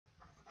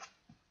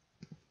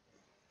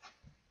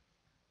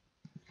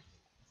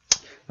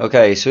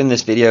Okay, so in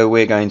this video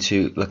we're going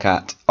to look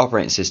at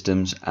operating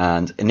systems,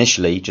 and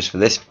initially, just for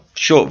this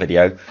short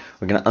video,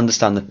 we're going to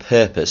understand the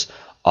purpose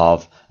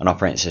of an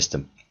operating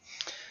system.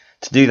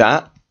 To do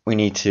that, we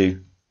need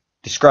to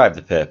describe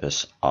the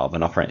purpose of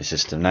an operating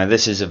system. Now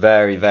this is a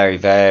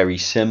very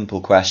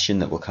simple question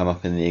that will come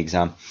up in the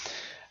exam,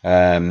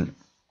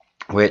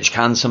 which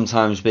can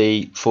sometimes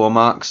be 4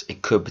 marks,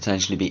 it could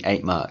potentially be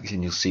 8 marks,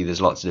 and you'll see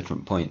there's lots of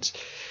different points.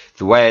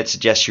 The way I'd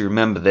suggest you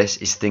remember this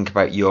is think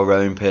about your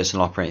own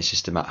personal operating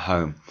system at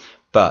home,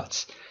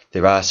 but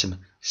there are some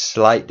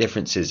slight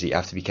differences that you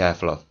have to be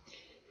careful of.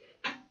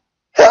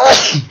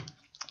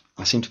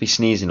 I seem to be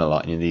sneezing a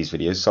lot in these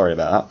videos, sorry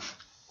about that.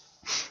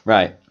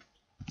 Right,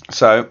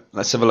 so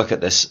let's have a look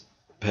at this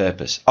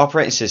purpose.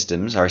 Operating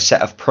systems are a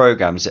set of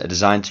programs that are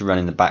designed to run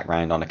in the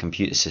background on a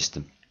computer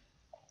system.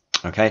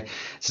 Okay,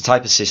 it's a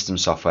type of system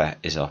software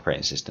is an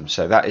operating system.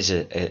 So that is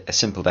a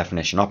simple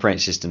definition. Operating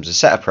systems are a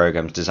set of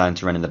programs designed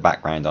to run in the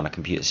background on a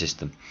computer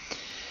system.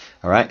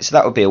 Alright, so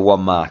that would be a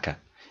 1 marker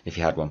if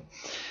you had one.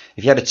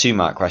 If you had a 2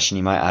 mark question,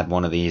 you might add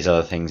one of these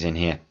other things in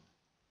here.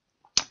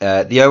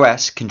 The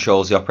OS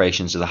controls the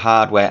operations of the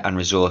hardware and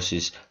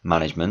resources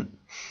management.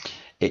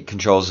 It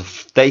controls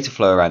the data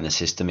flow around the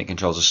system. It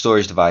controls the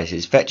storage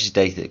devices, fetches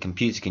data that the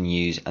computer can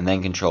use, and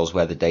then controls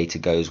where the data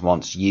goes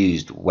once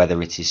used, whether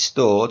it is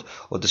stored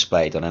or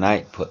displayed on an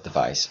output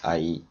device,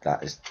 i.e.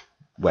 that is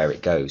where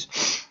it goes.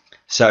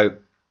 So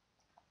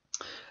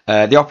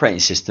the operating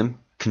system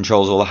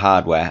controls all the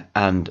hardware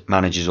and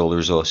manages all the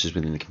resources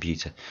within the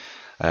computer,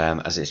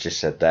 as it's just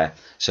said there.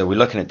 So we're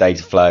looking at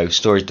data flow,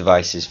 storage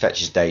devices,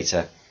 fetches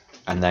data,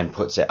 and then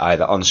puts it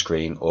either on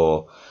screen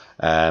or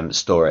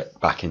store it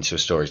back into a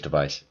storage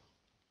device.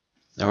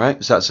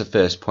 Alright, so that's the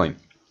first point.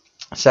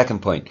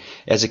 Second point,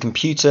 it has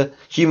a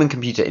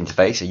human-computer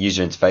interface, a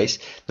user interface,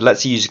 that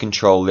lets the user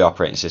control the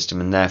operating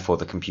system and therefore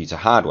the computer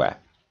hardware.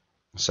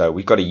 So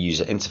we've got a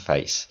user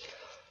interface.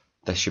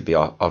 This should be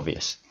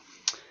obvious.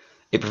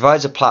 It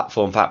provides a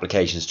platform for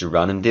applications to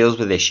run and deals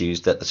with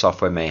issues that the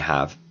software may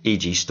have,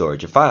 e.g.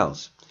 storage of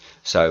files.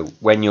 So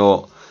when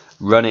you're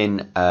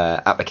running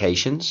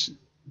applications,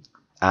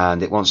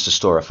 and it wants to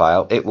store a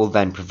file, it will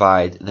then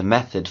provide the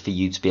method for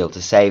you to be able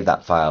to save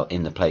that file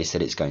in the place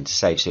that it's going to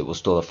save, so it will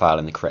store the file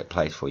in the correct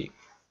place for you.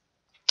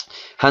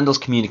 Handles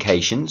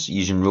communications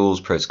using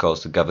rules,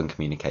 protocols to govern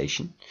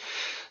communication.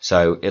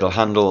 So it'll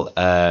handle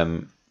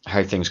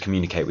how things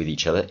communicate with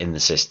each other in the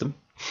system.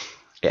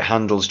 It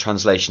handles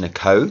translation of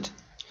code,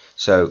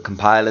 so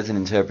compilers and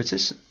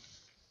interpreters.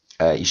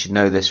 You should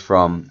know this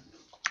from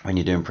when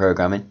you're doing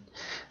programming.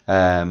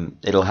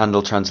 It'll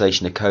handle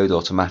translation of code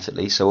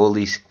automatically, so all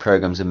these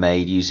programs are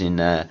made using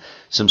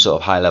some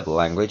sort of high-level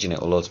language, and it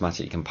will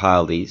automatically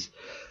compile these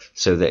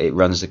so that it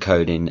runs the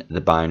code in the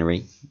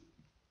binary.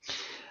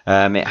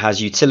 It has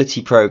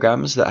utility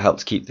programs that help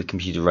to keep the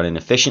computer running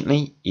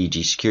efficiently,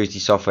 e.g. security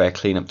software,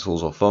 cleanup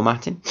tools or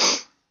formatting.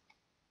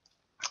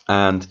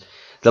 And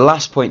the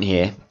last point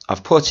here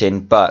I've put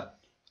in, but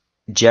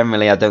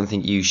generally I don't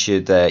think you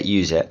should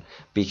use it,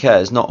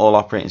 because not all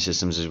operating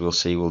systems, as we'll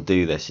see, will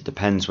do this. It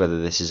depends whether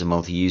this is a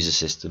multi-user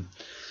system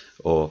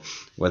or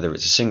whether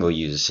it's a single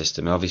user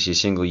system. Obviously a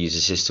single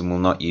user system will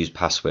not use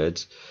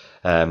passwords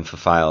for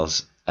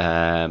files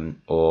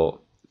or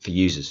for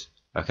users.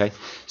 Okay,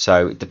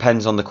 so it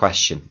depends on the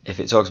question. If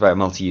it talks about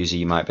multi-user,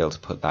 you might be able to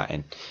put that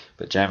in,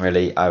 but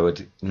generally I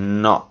would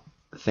not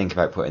think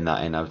about putting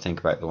that in. I would think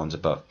about the ones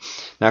above.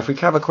 Now if we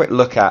can have a quick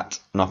look at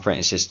an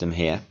operating system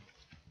here,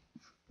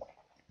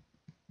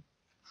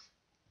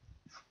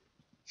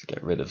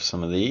 get rid of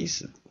some of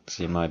these.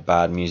 See my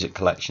bad music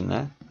collection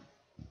there.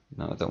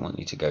 No, I don't want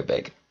you to go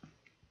big.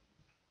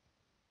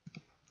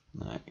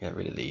 Right, get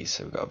rid of these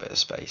so we've got a bit of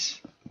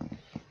space.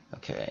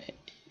 Okay,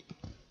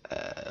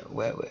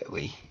 where were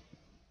we?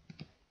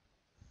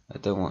 I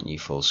don't want you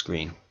full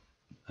screen.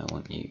 I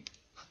want you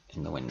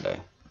in the window.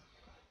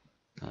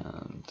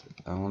 And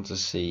I want to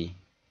see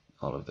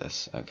all of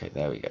this. Okay,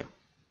 there we go.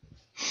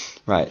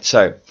 Right,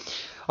 so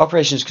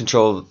operating systems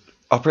control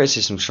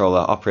the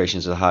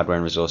operations of the hardware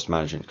and resource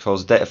management,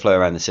 controls the data flow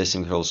around the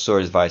system, controls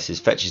storage devices,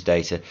 fetches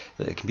data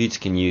that the computer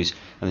can use,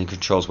 and then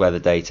controls where the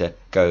data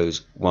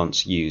goes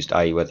once used,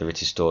 i.e. whether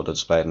it is stored or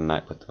displayed on an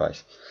output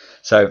device.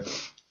 So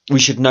we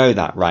should know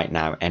that right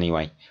now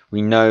anyway.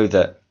 We know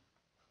that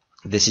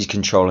this is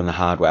controlling the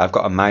hardware. I've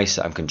got a mouse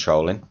that I'm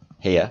controlling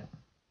here,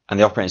 and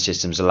the operating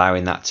system is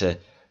allowing that to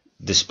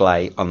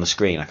display on the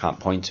screen. I can't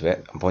point to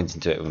it. I'm pointing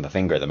to it with my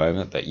finger at the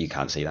moment, but you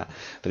can't see that.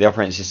 But the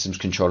operating system's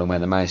controlling where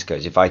the mouse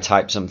goes. If I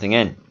type something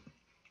in,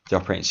 the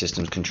operating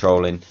system's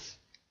controlling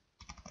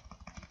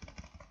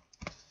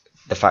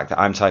the fact that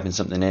I'm typing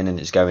something in and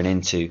it's going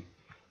into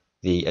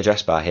the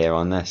address bar here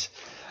on this.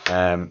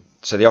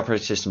 So the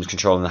operating system's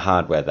controlling the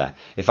hardware there.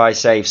 If I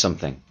save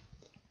something,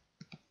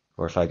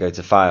 or if I go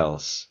to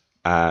files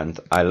and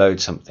I load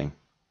something,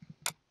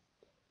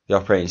 the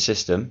operating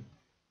system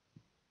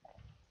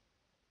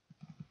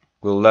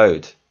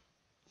will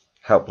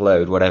help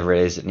load whatever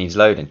it is that needs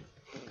loading.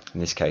 In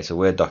this case, a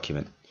Word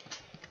document.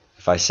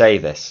 If I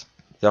save this,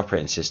 the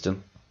operating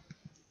system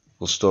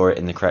will store it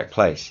in the correct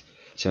place.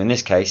 So in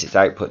this case, it's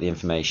output the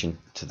information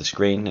to the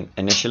screen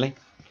initially,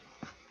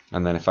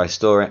 and then if I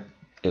store it,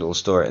 it will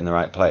store it in the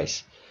right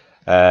place.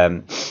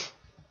 So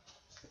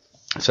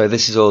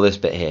this is all this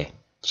bit here.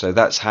 So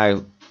that's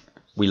how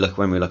we look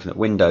when we're looking at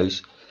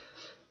Windows.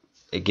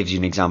 It gives you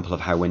an example of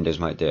how Windows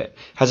might do it.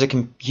 Has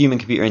a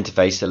human-computer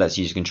interface that lets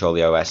users control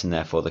the OS and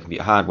therefore the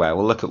computer hardware.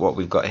 Well, look at what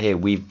we've got here.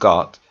 We've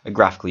got a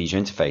graphical user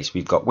interface.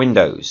 We've got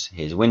windows.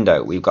 Here's a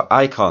window. We've got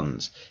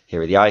icons.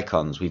 Here are the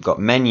icons. We've got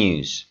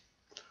menus.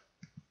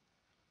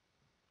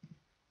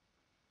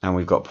 And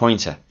we've got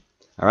pointer.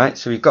 Alright,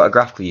 so we've got a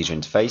graphical user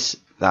interface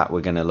that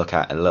we're going to look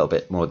at in a little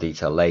bit more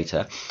detail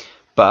later.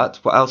 But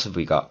what else have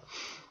we got?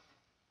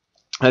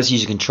 As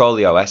user control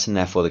the OS and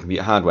therefore the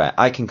computer hardware.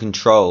 I can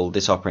control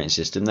this operating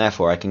system,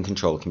 therefore I can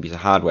control the computer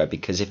hardware,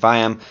 because if I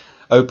am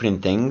opening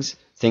things,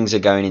 things are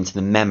going into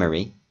the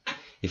memory.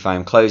 If I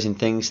am closing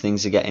things,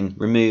 things are getting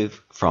removed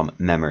from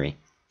memory.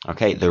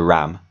 Okay, the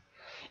RAM.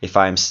 If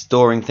I am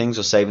storing things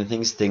or saving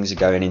things, things are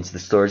going into the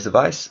storage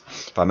device.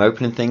 If I'm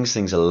opening things,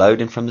 things are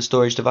loading from the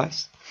storage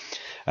device.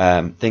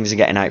 Things are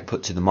getting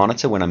output to the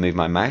monitor. When I move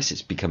my mouse,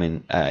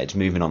 it's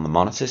moving on the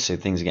monitor, so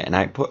things are getting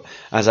output.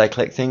 As I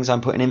click things,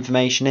 I'm putting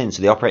information in,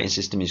 so the operating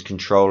system is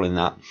controlling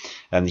that,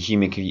 and the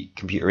human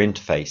computer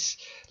interface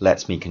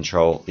lets me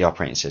control the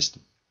operating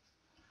system.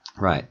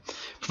 Right.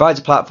 Provides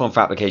a platform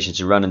for applications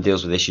to run and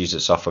deals with issues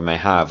that software may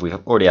have.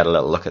 We've already had a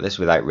little look at this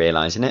without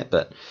realizing it,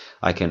 but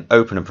I can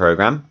open a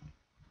program.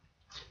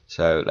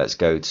 So let's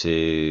go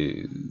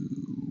to,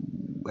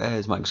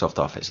 where's Microsoft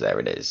Office? There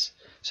it is.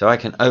 So I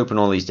can open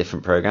all these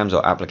different programs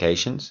or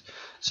applications.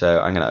 So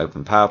I'm going to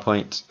open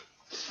PowerPoint.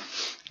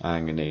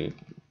 I'm going to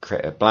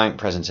create a blank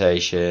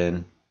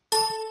presentation.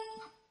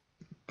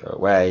 Go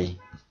away.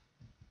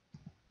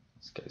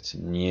 Let's go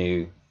to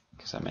new,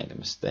 because I made a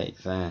mistake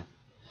there.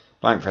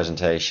 Blank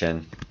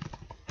presentation.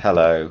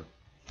 Hello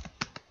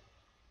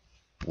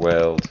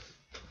world.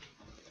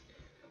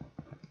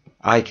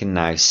 I can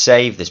now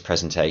save this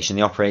presentation.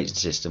 The operating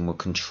system will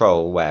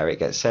control where it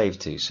gets saved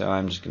to. So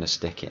I'm just going to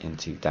stick it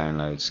into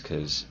downloads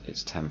because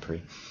it's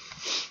temporary.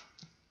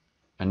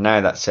 And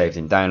now that's saved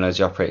in downloads,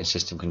 the operating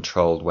system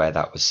controlled where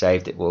that was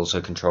saved. It will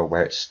also control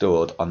where it's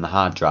stored on the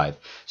hard drive.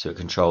 So it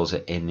controls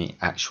it in the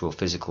actual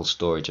physical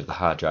storage of the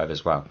hard drive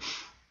as well.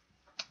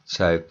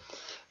 So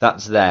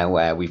that's there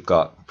where we've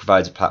got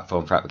provides a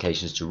platform for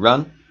applications to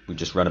run. We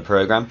just run a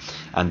program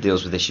and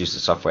deals with issues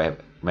that software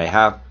may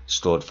have,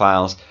 stored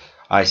files.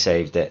 I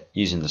saved it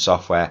using the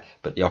software,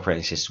 but the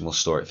operating system will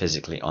store it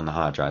physically on the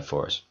hard drive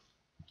for us.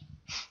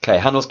 Okay,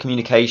 handles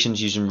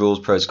communications using rules,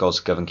 protocols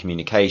to govern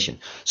communication.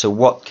 So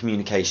what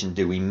communication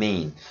do we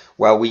mean?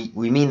 Well, we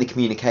mean the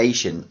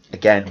communication,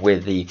 again,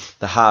 with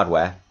the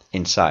hardware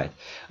inside.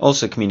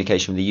 Also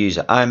communication with the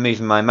user. I'm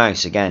moving my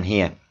mouse again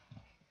here.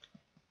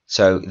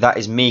 So that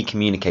is me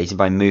communicating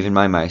by moving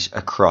my mouse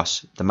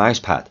across the mouse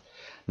pad.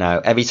 Now,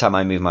 every time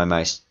I move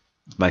my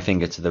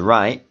finger to the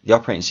right, the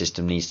operating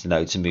system needs to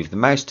know to move the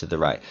mouse to the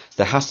right. So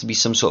there has to be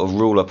some sort of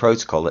rule or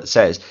protocol that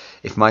says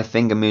if my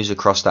finger moves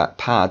across that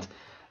pad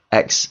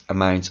X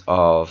amount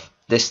of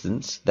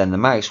distance, then the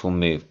mouse will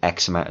move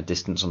X amount of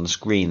distance on the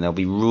screen. There'll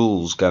be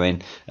rules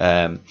going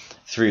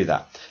through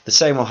that. The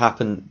same will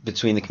happen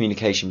between the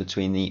communication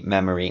between the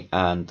memory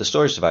and the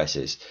storage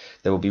devices.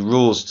 There will be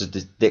rules to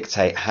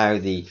dictate how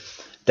the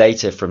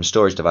data from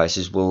storage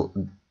devices will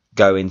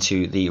go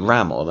into the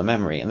RAM or the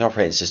memory, and the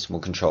operating system will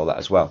control that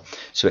as well.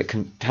 So it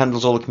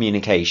handles all the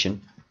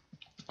communication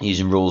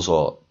using rules,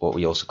 or what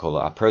we also call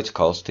our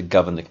protocols, to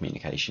govern the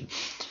communication.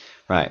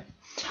 Right.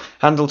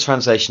 Handle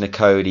translation of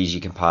code,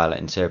 easy compiler,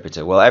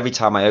 interpreter. Well, every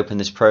time I open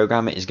this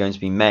program, it is going to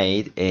be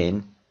made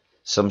in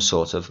some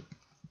sort of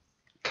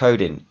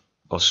coding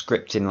or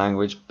scripting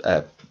language,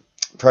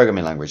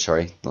 programming language,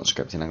 sorry, not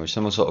scripting language,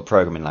 some sort of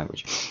programming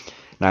language.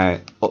 Now,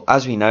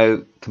 as we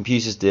know,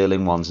 computers deal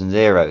in ones and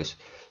zeros.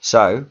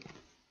 So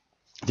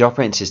the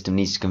operating system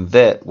needs to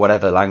convert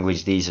whatever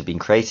language these have been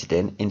created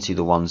in into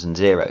the ones and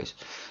zeros.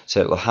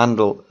 So it will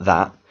handle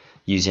that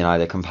using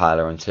either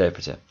compiler or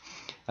interpreter.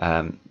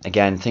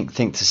 Again, think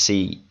to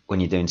C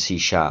when you're doing C#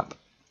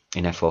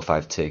 in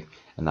F452,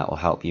 and that will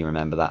help you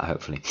remember that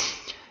hopefully.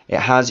 It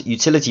has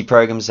utility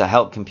programs that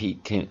help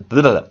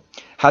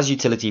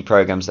utility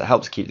programs that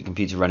help to keep the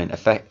computer running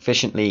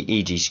efficiently,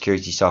 e.g.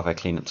 security software,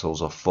 cleanup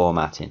tools, or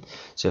formatting.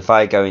 So if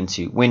I go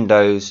into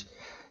Windows,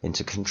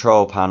 into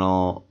control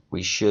panel,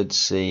 we should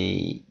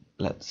see,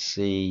 let's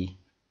see,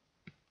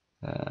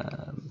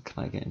 can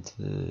I get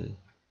into the,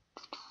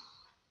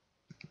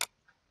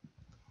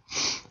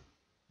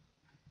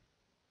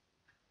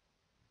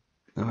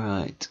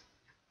 alright,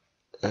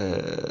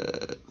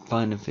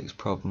 find and fix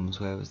problems,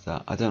 where was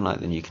that? I don't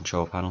like the new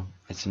control panel,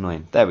 it's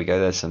annoying. There we go,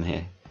 there's some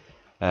here.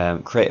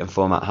 Create and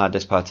format hard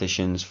disk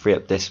partitions, free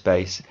up disk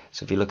space.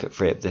 So if you look at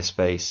free up disk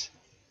space,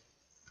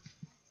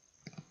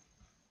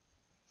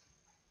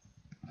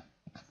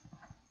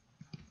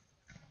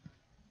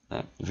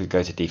 if we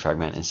go to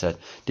defragment instead,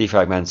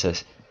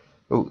 defragment,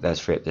 oh, there's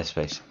free up disk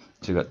space.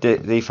 So we've got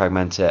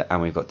defragmenter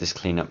and we've got disk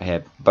cleanup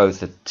here.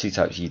 Both are two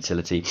types of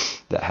utility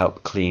that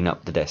help clean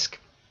up the disk.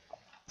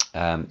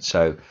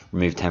 So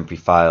remove temporary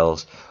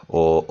files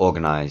or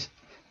organize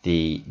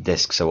the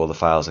disk so all the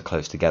files are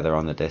close together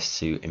on the disk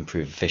to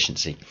improve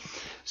efficiency.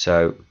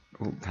 So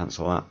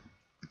cancel that,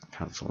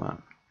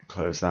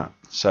 close that.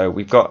 So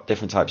we've got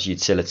different types of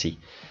utility,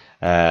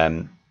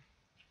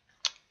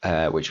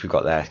 which we've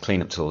got there.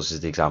 Cleanup tools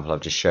is the example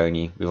I've just shown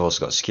you. We've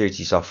also got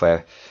security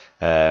software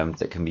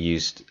that can be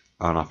used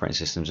on operating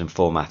systems, and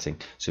formatting,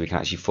 so we can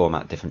actually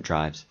format different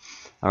drives.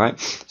 Alright,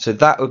 so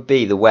that would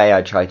be the way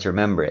I try to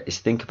remember it, is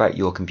think about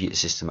your computer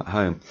system at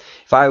home.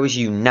 If I was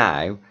you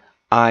now,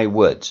 I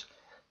would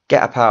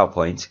get a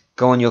PowerPoint,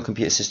 go on your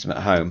computer system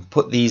at home,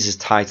 put these as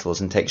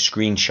titles and take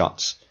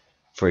screenshots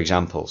for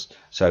examples.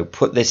 So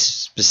put this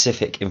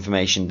specific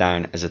information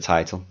down as a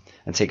title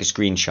and take a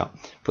screenshot.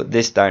 Put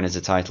this down as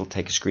a title,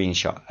 take a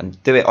screenshot,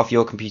 and do it off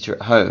your computer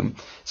at home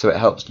so it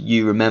helps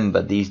you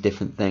remember these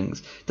different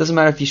things. It doesn't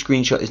matter if your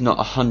screenshot is not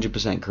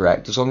 100%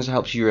 correct, as long as it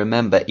helps you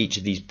remember each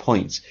of these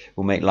points, it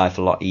will make life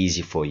a lot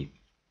easier for you.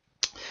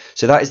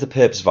 So that is the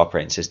purpose of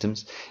operating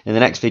systems. In the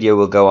next video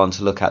we'll go on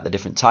to look at the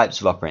different types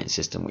of operating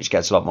system, which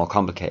gets a lot more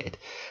complicated.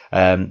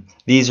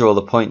 These are all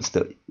the points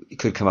that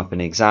could come up in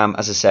the exam.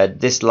 As I said,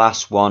 this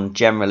last one,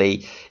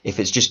 generally, if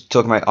it's just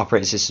talking about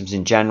operating systems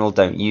in general,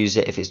 don't use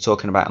it. If it's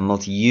talking about a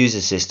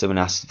multi-user system and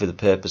asks for the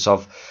purpose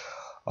of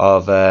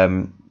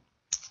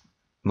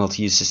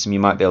multi-user system, you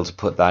might be able to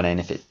put that in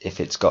if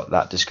it's got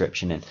that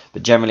description in.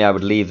 But generally I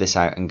would leave this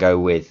out and go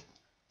with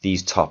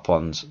these top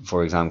ones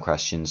for exam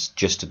questions,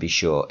 just to be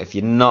sure. If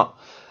you're not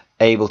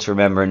able to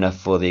remember enough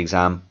for the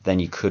exam, then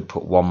you could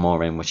put one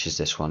more in, which is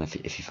this one, if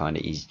you find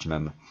it easy to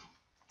remember.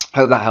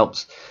 Hope that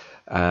helps,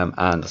 and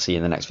I'll see you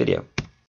in the next video.